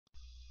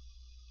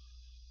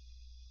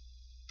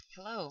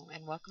Hello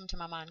and welcome to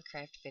my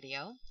Minecraft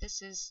video.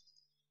 This is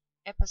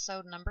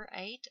episode number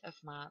 8 of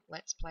my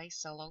Let's Play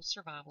Solo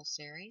Survival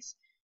series.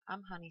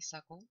 I'm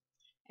Honeysuckle,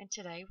 and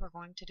today we're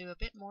going to do a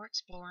bit more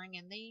exploring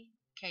in the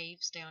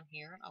caves down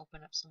here and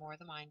open up some more of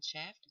the mine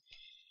shaft.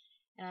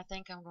 And I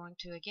think I'm going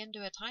to again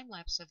do a time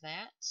lapse of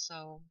that,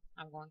 so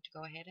I'm going to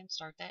go ahead and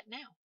start that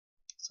now.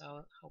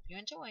 So hope you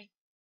enjoy.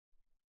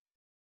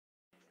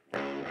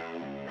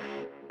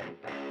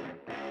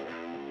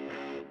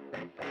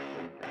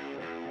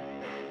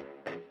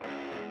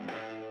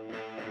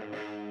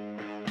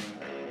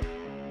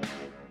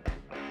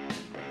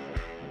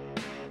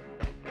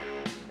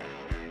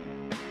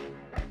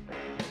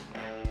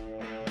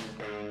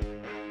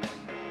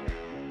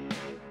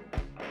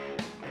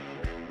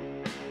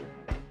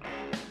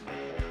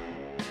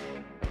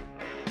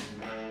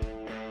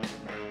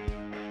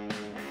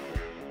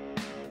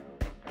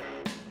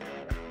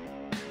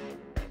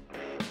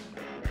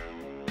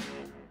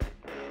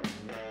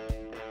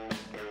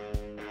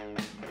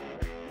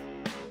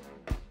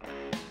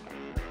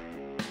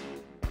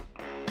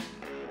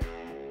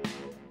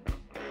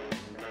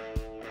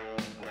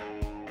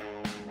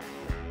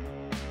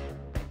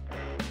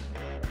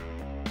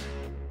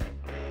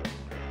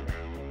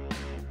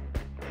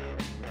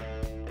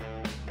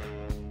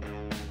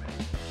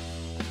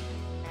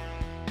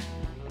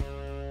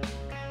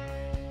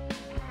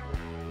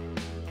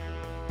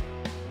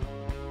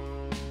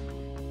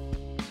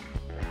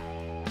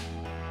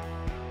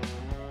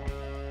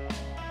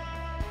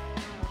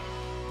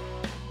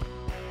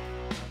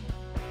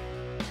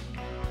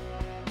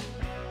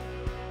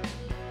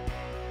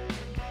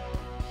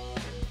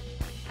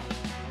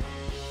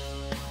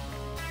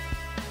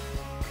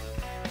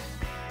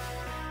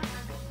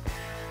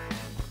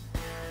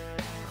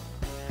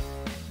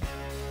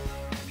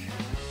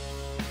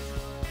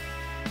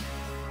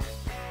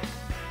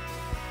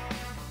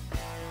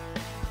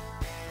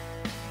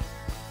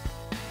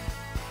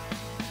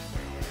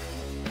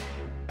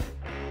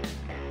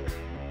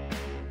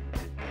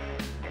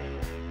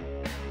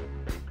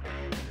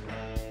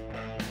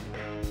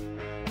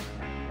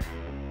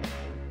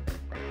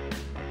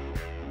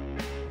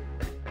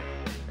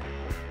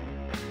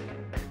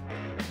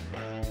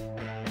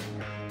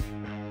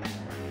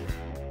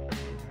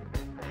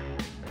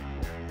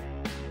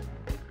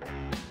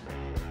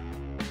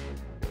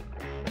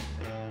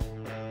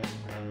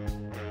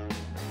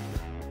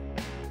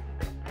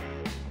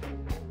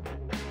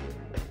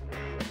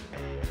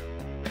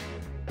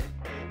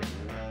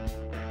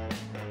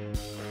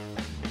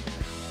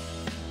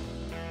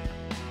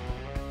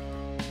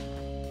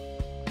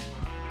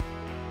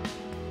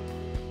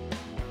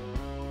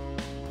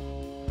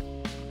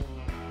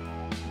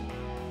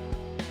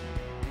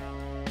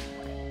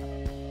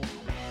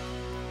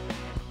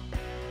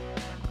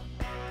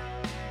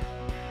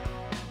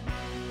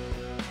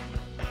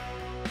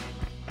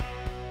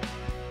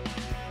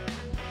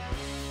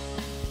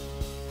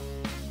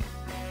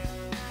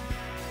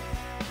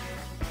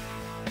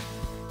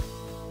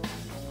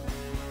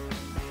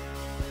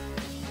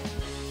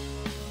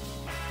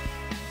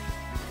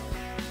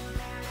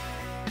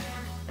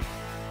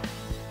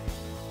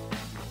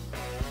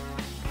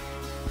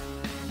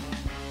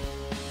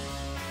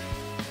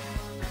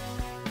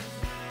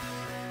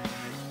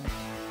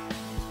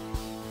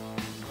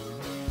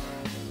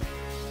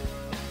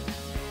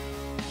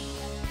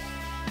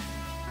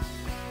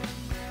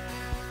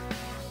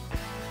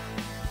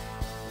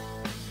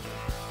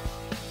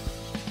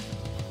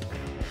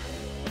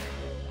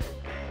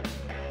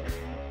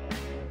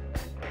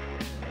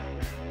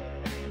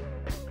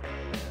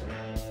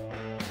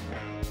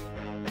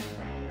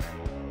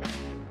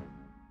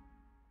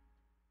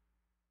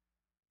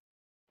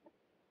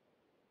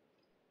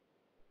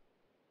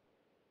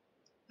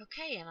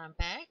 Okay, and I'm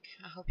back.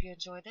 I hope you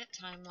enjoyed that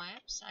time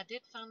lapse. I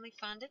did finally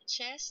find a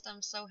chest.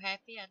 I'm so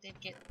happy. I did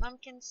get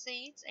pumpkin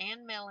seeds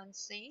and melon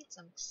seeds.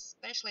 I'm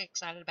especially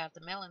excited about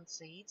the melon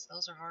seeds.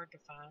 Those are hard to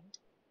find.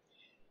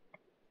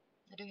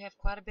 I do have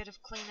quite a bit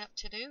of cleanup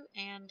to do,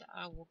 and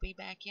I will be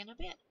back in a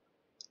bit.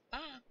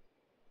 Bye.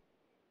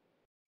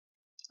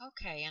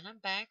 Okay, and I'm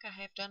back.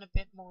 I have done a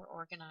bit more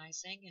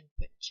organizing and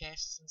put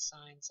chests and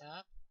signs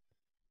up.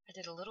 I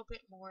did a little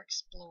bit more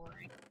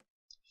exploring.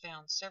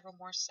 Found several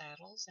more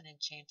saddles, an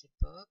enchanted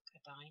book, a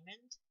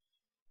diamond,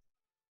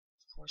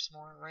 of course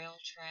more rail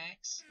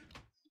tracks.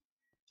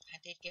 I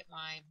did get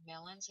my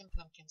melons and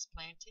pumpkins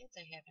planted.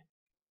 They haven't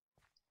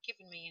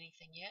given me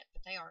anything yet,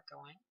 but they are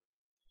going.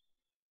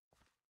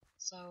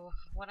 So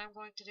what I'm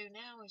going to do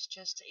now is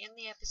just to end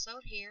the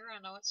episode here.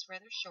 I know it's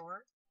rather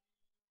short,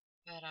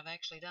 but I've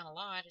actually done a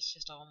lot. It's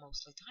just all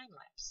mostly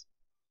time-lapse.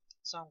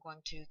 So I'm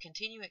going to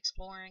continue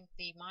exploring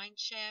the mine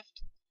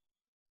shaft,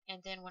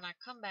 and then when I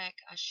come back,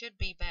 I should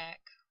be back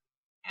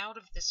out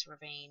of this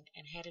ravine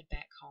and headed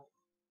back home.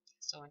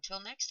 So until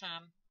next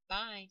time,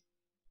 bye.